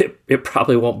it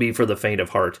probably won't be for the faint of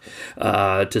heart,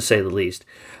 to say the least.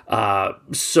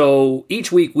 So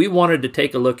each week we wanted to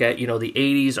take a look at, the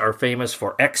 80s are famous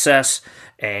for excess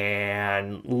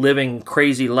and living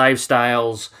crazy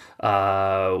lifestyles,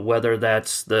 whether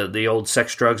that's the old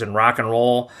sex, drugs, and rock and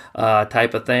roll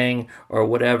type of thing, or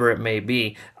whatever it may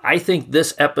be. I think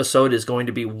this episode is going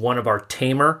to be one of our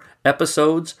tamer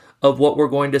episodes of what we're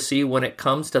going to see when it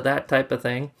comes to that type of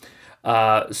thing.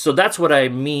 So that's what I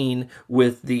mean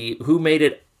with the who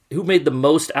made the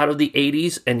most out of the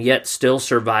 80s and yet still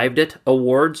survived it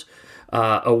award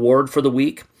for the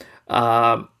week.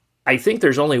 I think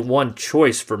there's only one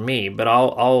choice for me, but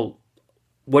I'll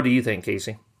what do you think,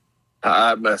 Casey?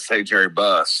 I'm going to say Jerry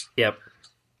Buss. Yep.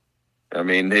 I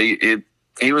mean,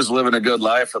 he was living a good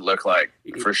life, it looked like,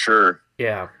 for sure.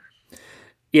 Yeah.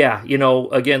 Yeah,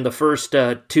 again, the first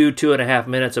 2.5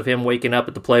 minutes of him waking up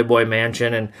at the Playboy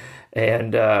Mansion,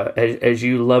 and as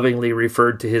you lovingly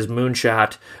referred to his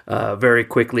moonshot very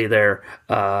quickly there,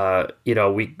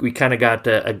 we kind of got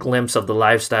a glimpse of the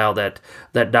lifestyle that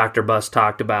Dr. Buss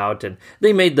talked about. And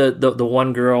they made the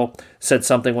one girl said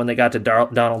something when they got to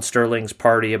Donald Sterling's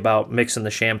party about mixing the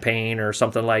champagne or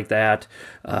something like that.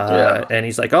 And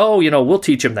he's like, oh, we'll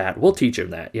teach him that,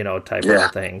 type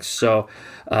of thing. So,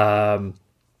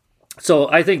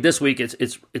 so I think this week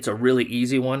it's a really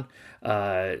easy one.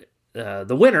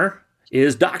 The winner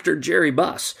is Dr. Jerry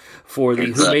Buss for the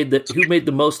who made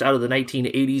the most out of the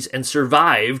 1980s and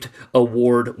survived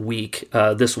award week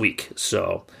this week.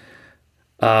 So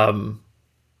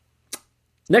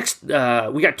next we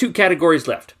got 2 categories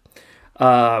left.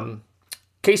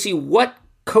 Casey, what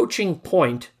coaching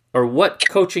point or what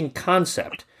coaching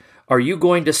concept are you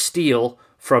going to steal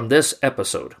from this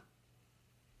episode?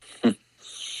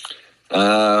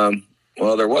 Well,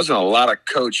 there wasn't a lot of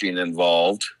coaching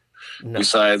involved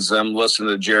besides them listening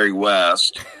to Jerry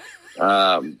West.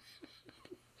 Some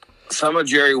of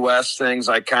Jerry West's things,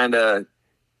 I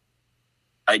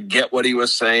get what he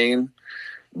was saying,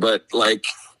 but like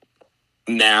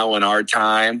now in our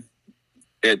time,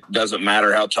 it doesn't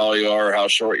matter how tall you are or how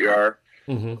short you are,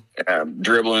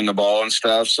 dribbling the ball and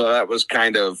stuff. So that was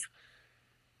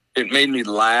it made me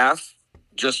laugh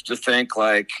just to think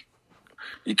like,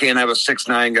 you can't have a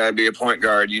 6'9" guy be a point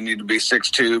guard. You need to be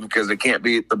 6'2" because they can't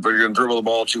you're going to dribble the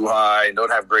ball too high and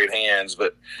don't have great hands.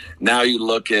 But now you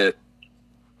look at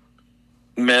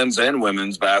men's and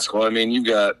women's basketball. I mean, you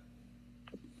got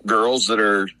girls that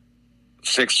are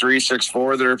 6'3",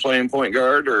 6'4" that are playing point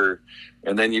guard,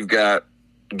 and then you've got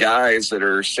guys that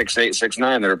are 6'8",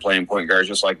 6'9" that are playing point guards,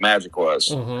 just like Magic was.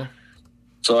 Mm-hmm.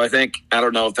 So I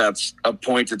don't know if that's a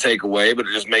point to take away, but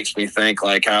it just makes me think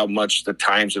like how much the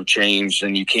times have changed,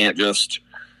 and you can't just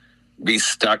be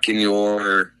stuck in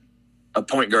a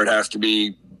point guard has to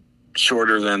be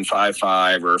shorter than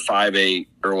 5'5" or 5'8"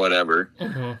 or whatever.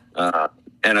 Mm-hmm.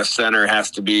 and a center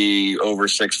has to be over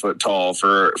 6 foot tall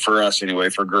for us anyway,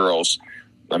 for girls.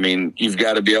 I mean, you've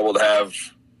got to be able to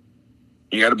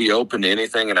you got to be open to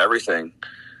anything and everything.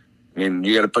 I mean,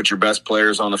 you got to put your best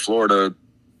players on the floor to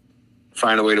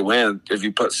find a way to win. If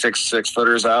you put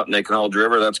 6-footers out and they can hold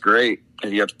river, that's great.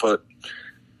 If you have to put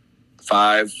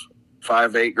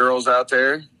 5'8" girls out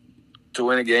there to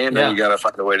win a game, then you got to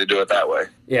find a way to do it that way.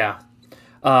 Yeah.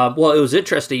 Well, it was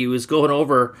interesting. He was going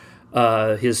over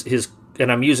his,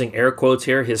 and I'm using air quotes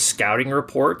here, his scouting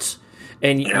reports.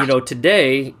 And,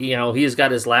 today, he's got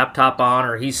his laptop on,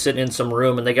 or he's sitting in some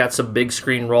room and they got some big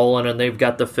screen rolling and they've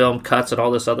got the film cuts and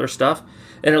all this other stuff.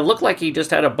 And it looked like he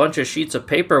just had a bunch of sheets of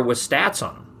paper with stats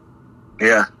on them.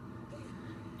 Yeah.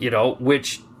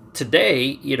 Which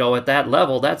today, at that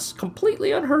level, that's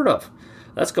completely unheard of.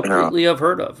 That's completely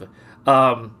unheard of.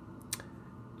 The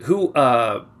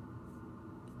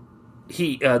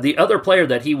other player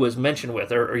that he was mentioned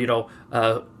with,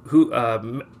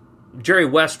 Jerry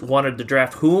West wanted to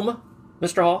draft whom,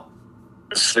 Mr. Hall?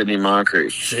 Sidney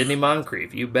Moncrief. Sidney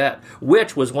Moncrief, you bet.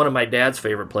 Which was one of my dad's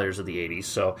favorite players of the 80s.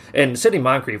 So, and Sidney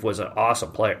Moncrief was an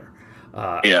awesome player.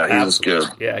 He was good.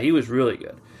 Yeah, he was really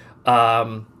good.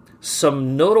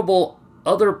 Some notable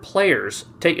other players.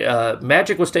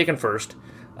 Magic was taken first.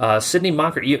 Sidney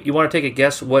Moncrief. You want to take a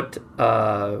guess what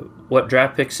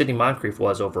draft pick Sidney Moncrief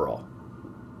was overall?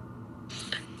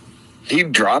 He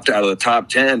dropped out of the top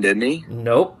 10, didn't he?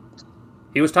 Nope.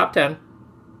 He was top 10.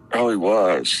 Oh, he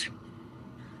was.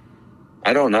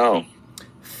 I don't know.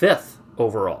 5th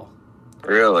overall.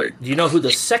 Really? Do you know who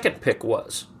the second pick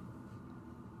was?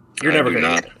 You're never going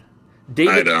to get it.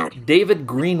 I don't. David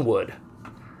Greenwood,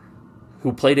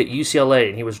 who played at UCLA,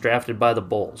 and he was drafted by the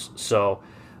Bulls. So,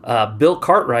 Bill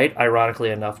Cartwright, ironically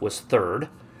enough, was 3rd.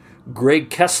 Greg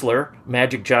Kessler,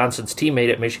 Magic Johnson's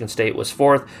teammate at Michigan State, was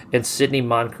 4th, and Sidney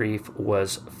Moncrief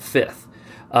was 5th.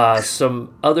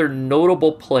 Some other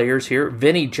notable players here.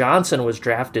 Vinnie Johnson was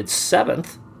drafted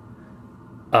 7th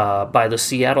by the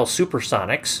Seattle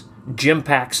Supersonics. Jim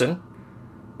Paxson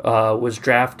was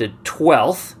drafted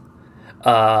 12th.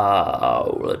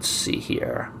 Let's see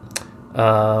here.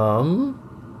 I'm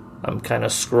kind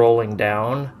of scrolling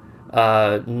down.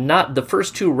 Not the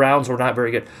first 2 rounds were not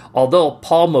very good. Although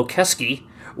Paul Mokeski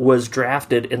was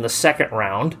drafted in the 2nd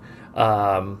round.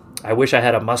 I wish I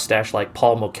had a mustache like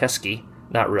Paul Mokeski.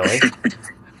 Not really.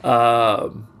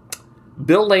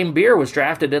 Bill Laimbeer was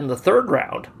drafted in the 3rd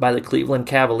round by the Cleveland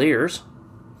Cavaliers.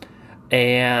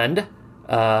 And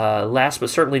last but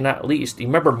certainly not least, do you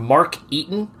remember Mark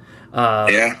Eaton?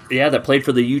 Yeah, that played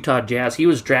for the Utah Jazz. He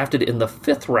was drafted in the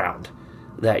 5th round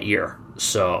that year.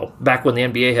 So, back when the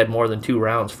NBA had more than 2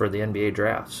 rounds for the NBA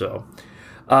draft. So,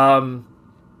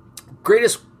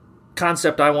 greatest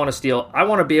concept I want to steal, I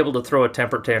want to be able to throw a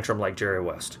temper tantrum like Jerry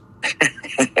West.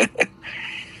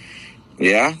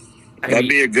 Yeah, that'd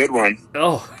be a good one.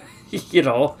 Oh,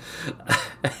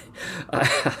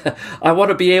 I want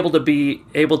to be able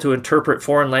to interpret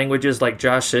foreign languages like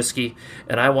Josh Siskey,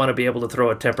 and I want to be able to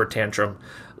throw a temper tantrum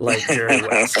like Jerry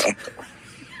West.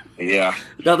 Yeah.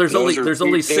 Now there's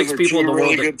only 6 people in the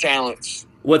world. Really good talents.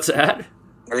 What's that?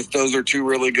 Those are 2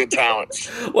 really good talents.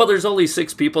 Well, there's only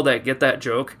 6 people that get that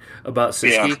joke about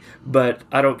Siskey, but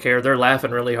I don't care. They're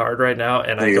laughing really hard right now,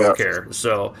 and I don't care.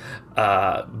 So,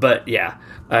 but yeah,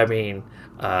 I mean,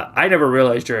 I never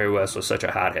realized Jerry West was such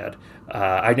a hothead.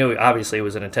 I knew obviously he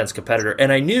was an intense competitor,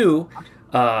 and I knew,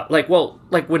 like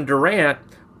when Durant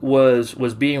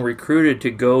was being recruited to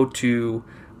go to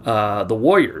the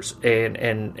Warriors,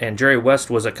 and Jerry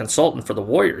West was a consultant for the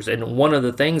Warriors, and one of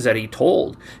the things that he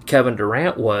told Kevin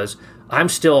Durant was, I'm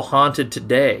still haunted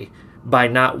today by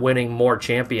not winning more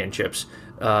championships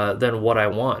than what I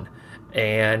won,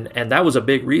 and that was a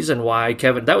big reason why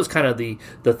that was kind of the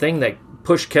thing that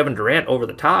pushed Kevin Durant over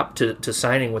the top to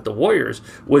signing with the Warriors,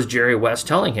 was Jerry West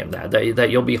telling him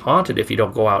that you'll be haunted if you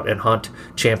don't go out and hunt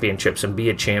championships and be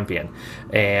a champion.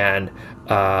 And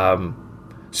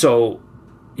so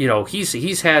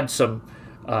he's had some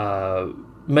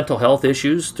mental health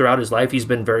issues throughout his life. He's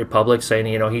been very public saying,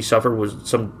 he suffered with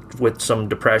some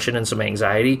depression and some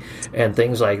anxiety and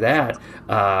things like that.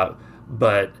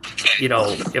 But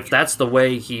if that's the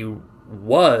way he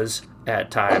was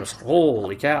at times,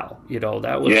 holy cow,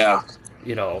 that was,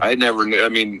 I never knew. I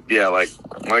mean, yeah,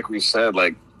 like we said,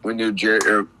 like we knew Jerry,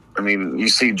 you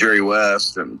see Jerry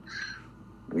West, and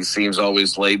he seems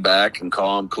always laid back and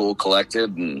calm, cool,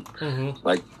 collected, and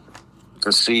like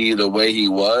to see the way he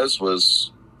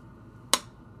was,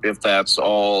 if that's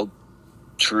all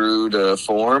true to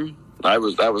form, that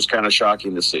was kind of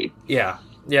shocking to see. Yeah,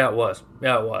 it was.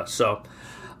 So,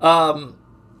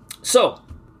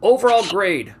 overall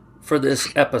grade for this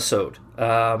episode.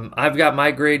 I've got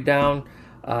my grade down.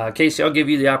 Casey, I'll give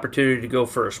you the opportunity to go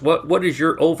first. What is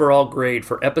your overall grade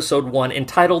for episode 1,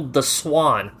 entitled The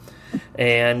Swan?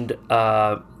 And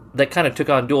that kind of took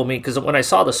on dual meaning, because when I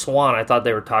saw The Swan, I thought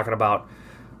they were talking about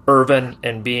Irvin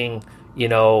and being,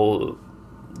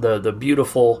 the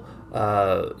beautiful,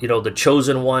 the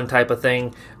chosen one type of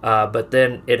thing. But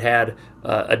then it had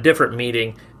a different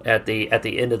meaning at the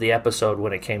end of the episode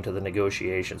when it came to the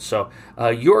negotiations. So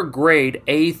your grade,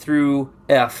 A through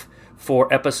F,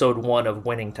 for episode 1 of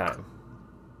Winning Time.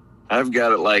 I've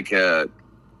got it like a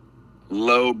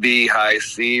low B, high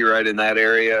C, right in that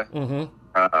area.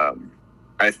 Mm-hmm.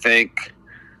 I think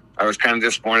I was kind of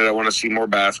disappointed. I want to see more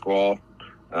basketball,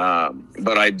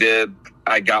 but I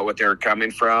got what they were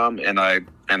coming from, and I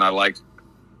liked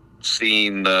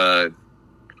seeing the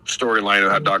storyline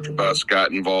of how Dr. Buss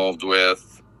got involved with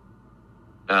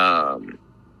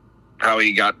how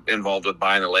he got involved with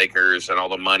buying the Lakers and all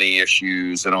the money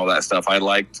issues and all that stuff. I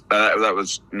liked that. That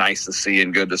was nice to see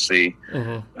and good to see,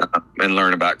 and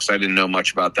learn about, because I didn't know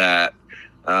much about that.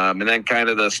 And then kind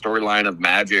of the storyline of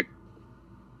Magic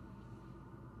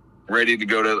ready to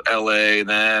go to LA,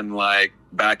 then like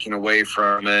backing away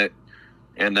from it,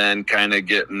 and then kind of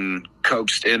getting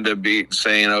coaxed into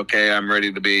saying, okay, I'm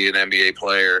ready to be an NBA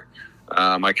player.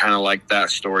 I kind of like that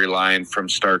storyline from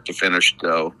start to finish,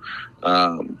 though.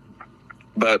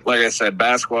 But like I said,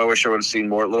 basketball, I wish I would have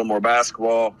seen a little more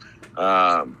basketball,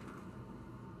 and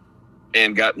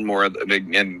gotten more,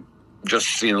 and just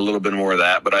seen a little bit more of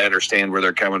that. But I understand where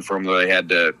they're coming from, though they had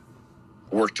to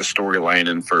work the storyline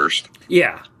in first.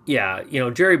 Yeah.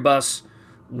 Jerry Buss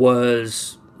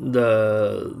was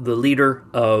the leader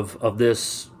of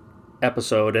this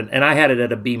episode, and I had it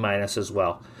at a B- as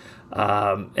well.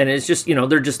 And it's just,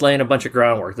 they're just laying a bunch of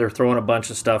groundwork. They're throwing a bunch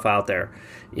of stuff out there.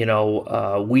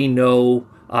 We know,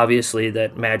 obviously,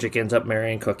 that Magic ends up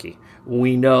marrying Cookie.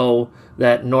 We know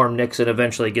that Norm Nixon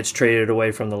eventually gets traded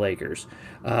away from the Lakers.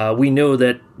 We knew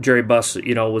that Jerry Buss,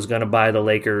 was going to buy the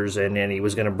Lakers, and he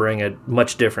was going to bring a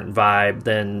much different vibe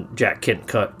than Jack Kent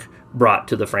Cooke brought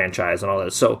to the franchise and all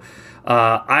that. So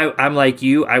I'm like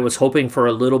you. I was hoping for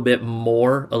a little bit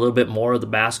more of the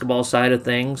basketball side of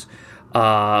things.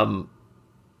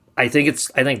 I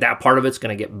think that part of it's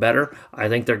going to get better. I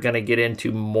think they're going to get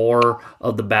into more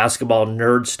of the basketball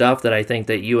nerd stuff that I think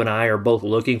that you and I are both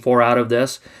looking for out of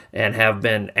this and have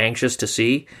been anxious to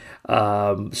see.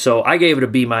 So I gave it a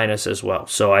B- as well.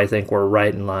 So I think we're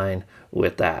right in line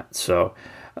with that. So,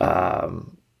 but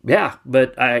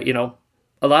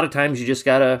a lot of times you just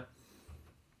gotta,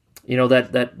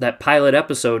 that pilot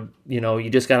episode, you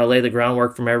just gotta lay the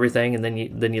groundwork from everything, and then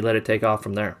you let it take off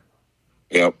from there.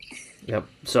 Yep.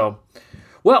 So,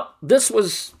 well, this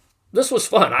was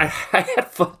fun. I had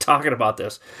fun talking about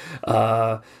this.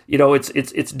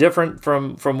 It's different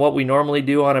from what we normally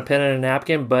do on a pen and a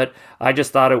napkin, but I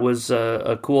just thought it was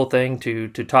a cool thing to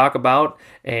talk about.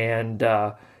 And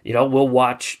we'll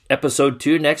watch episode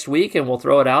 2 next week, and we'll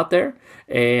throw it out there.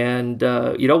 And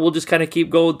we'll just kind of keep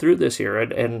going through this here,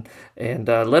 and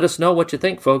let us know what you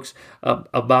think, folks,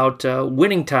 about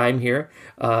Winning Time here.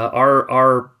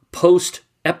 Our post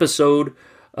episode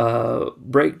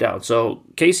breakdown. So,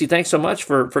 Casey, thanks so much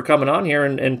for coming on here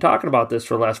and talking about this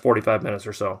for the last 45 minutes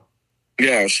or so.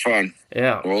 Yeah, it was fun.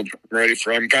 Yeah. Well, ready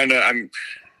for. I kind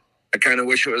of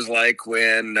wish it was like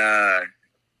when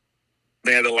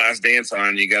they had The Last Dance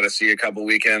on. You got to see a couple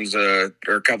weekends or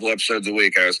a couple episodes a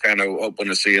week. I was kind of hoping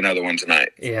to see another one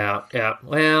tonight. Yeah.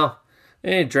 Well,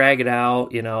 drag it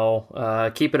out,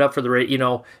 keep it up for the rate.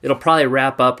 It'll probably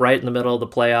wrap up right in the middle of the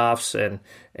playoffs, and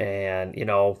they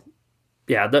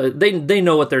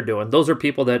know what they're doing. Those are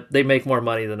people that they make more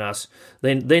money than us.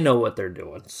 They know what they're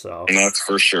doing. So that's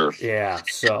for sure. Yeah.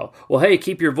 So, well, hey,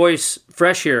 keep your voice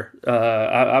fresh here.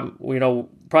 I'm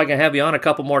probably gonna have you on a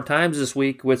couple more times this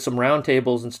week with some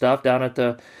roundtables and stuff down at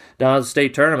the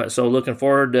state tournament. So, looking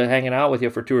forward to hanging out with you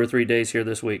for 2 or 3 days here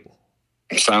this week.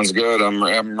 Sounds good.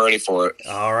 I'm ready for it.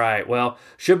 All right. Well,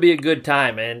 should be a good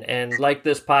time. And like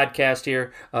this podcast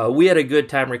here, we had a good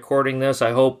time recording this.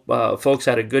 I hope folks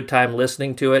had a good time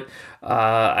listening to it.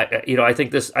 I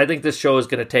think this show is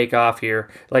going to take off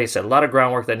here. Like I said, a lot of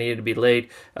groundwork that needed to be laid.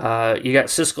 You got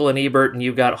Siskel and Ebert, and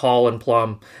you've got Hall and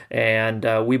Plum,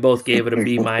 and we both gave it a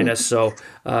B-. So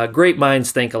great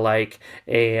minds think alike,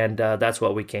 and that's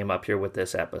what we came up here with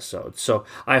this episode. So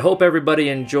I hope everybody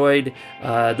enjoyed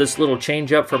this little change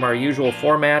up from our usual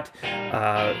format.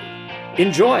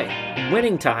 Enjoy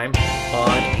Winning Time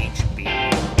on each